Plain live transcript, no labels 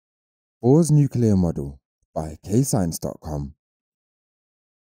Bohr's nuclear model by KayScience.com.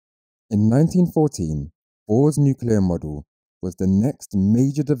 In 1914, Bohr's nuclear model was the next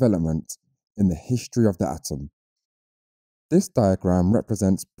major development in the history of the atom. This diagram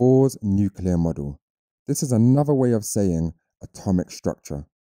represents Bohr's nuclear model. This is another way of saying atomic structure.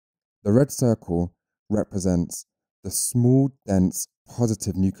 The red circle represents the small, dense,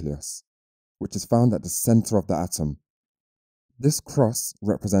 positive nucleus, which is found at the center of the atom. This cross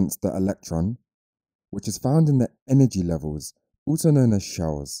represents the electron, which is found in the energy levels, also known as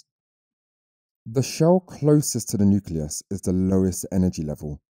shells. The shell closest to the nucleus is the lowest energy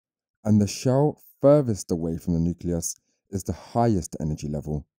level, and the shell furthest away from the nucleus is the highest energy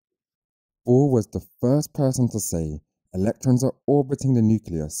level. Bohr was the first person to say electrons are orbiting the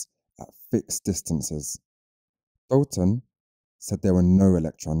nucleus at fixed distances. Dalton said there were no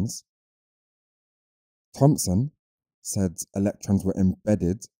electrons. Thomson said electrons were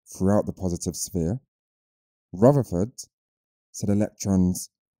embedded throughout the positive sphere. Rutherford said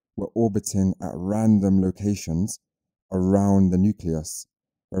electrons were orbiting at random locations around the nucleus,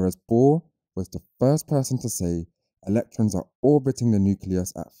 whereas Bohr was the first person to say electrons are orbiting the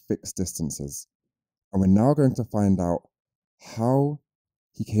nucleus at fixed distances. And we're now going to find out how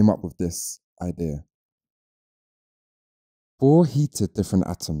he came up with this idea. Bohr heated different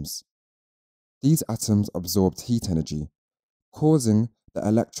atoms. These atoms absorbed heat energy, causing the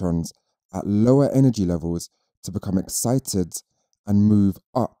electrons at lower energy levels to become excited and move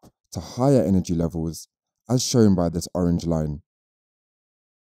up to higher energy levels, as shown by this orange line.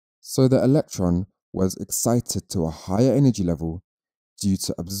 So the electron was excited to a higher energy level due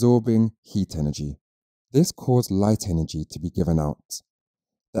to absorbing heat energy. This caused light energy to be given out.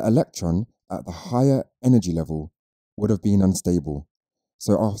 The electron at the higher energy level would have been unstable,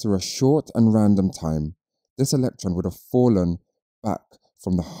 so after a short and random time, this electron would have fallen back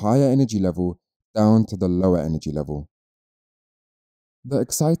from the higher energy level down to the lower energy level. The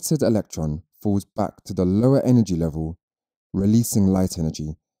excited electron falls back to the lower energy level, releasing light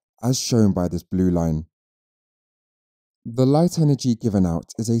energy, as shown by this blue line. The light energy given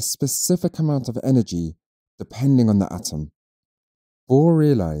out is a specific amount of energy depending on the atom. Bohr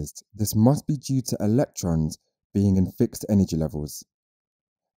realized this must be due to electrons being in fixed energy levels,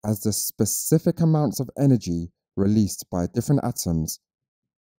 as the specific amounts of energy released by different atoms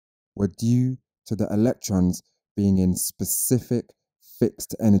were due to the electrons being in specific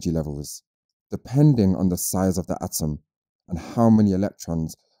fixed energy levels, depending on the size of the atom and how many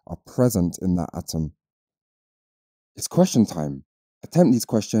electrons are present in that atom. It's question time. Attempt these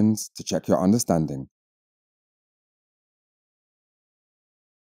questions to check your understanding.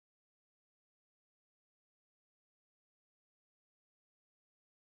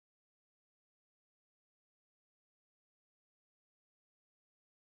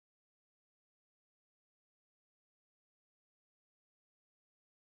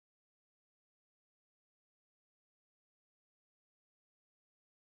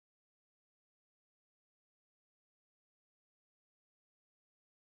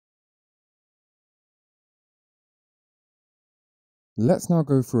 Let's now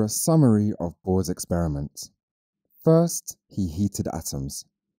go through a summary of Bohr's experiment. First, he heated atoms.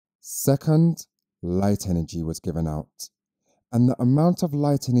 Second, light energy was given out, and the amount of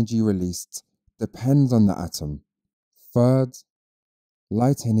light energy released depends on the atom. Third,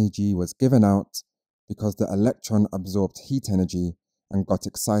 light energy was given out because the electron absorbed heat energy and got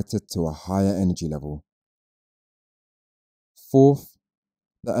excited to a higher energy level. Fourth,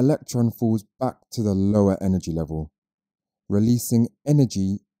 the electron falls back to the lower energy level, releasing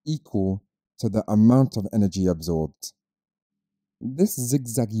energy equal to the amount of energy absorbed. This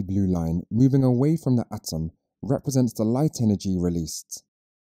zigzaggy blue line moving away from the atom represents the light energy released.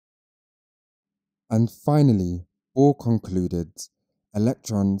 And finally, Bohr concluded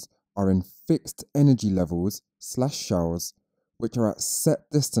electrons are in fixed energy levels / shells, which are at set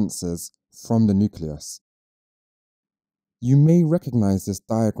distances from the nucleus. You may recognize this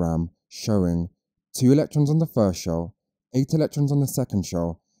diagram showing 2 electrons on the first shell, 8 electrons on the second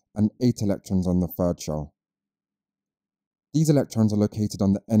shell, and 8 electrons on the third shell. These electrons are located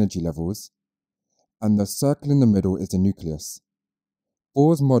on the energy levels, and the circle in the middle is the nucleus.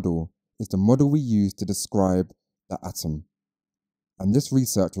 Bohr's model is the model we use to describe the atom, and this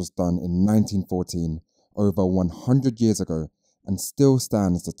research was done in 1914, over 100 years ago, and still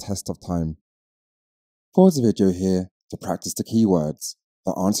stands the test of time. Pause the video here to practice the keywords.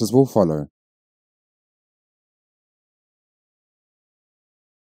 The answers will follow.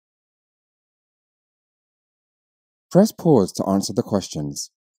 Press pause to answer the questions.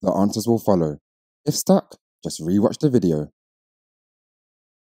 The answers will follow. If stuck, just rewatch the video.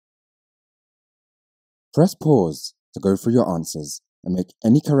 Press pause to go through your answers and make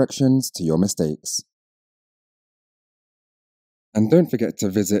any corrections to your mistakes. And don't forget to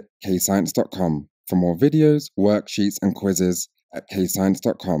visit KayScience.com for more videos, worksheets and quizzes at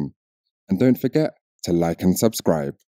KayScience.com. And don't forget to like and subscribe.